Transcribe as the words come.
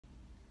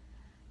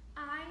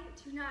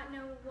do not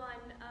know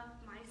one of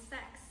my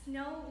sex.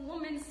 No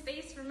woman's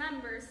face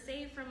remembers,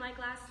 save from my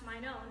glass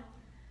mine own.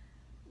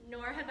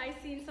 Nor have I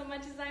seen so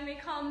much as I may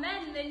call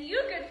men than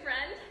you, good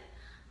friend,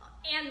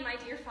 and my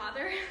dear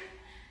father.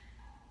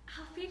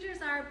 How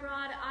features are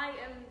abroad I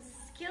am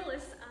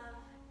skilless of,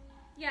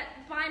 yet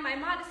by my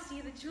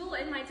modesty, the jewel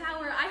in my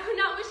dower, I would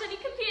not wish any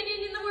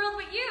companion in the world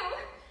but you,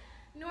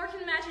 nor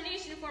can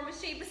imagination form a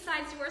shape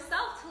besides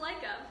yourself to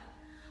like of.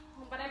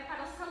 Oh, but I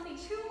prattle something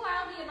too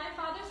wildly in my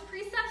father's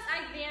precepts,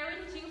 I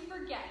therein do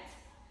forget.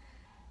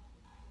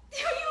 Do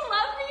you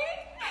love me?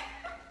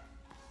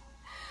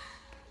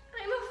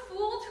 I am a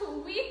fool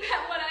to weep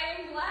at what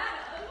I am glad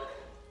of.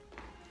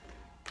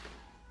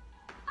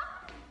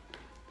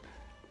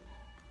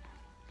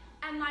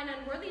 And mine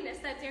unworthiness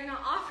that dare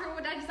not offer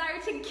what I desire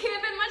to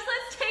give, and much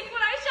less take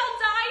what I shall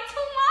die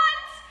to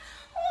want.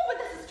 Oh, but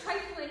this is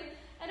trifling,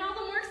 and all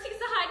the more seeks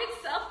to hide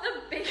itself,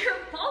 the bigger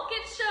bulk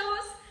it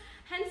shows.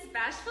 Hence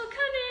bashful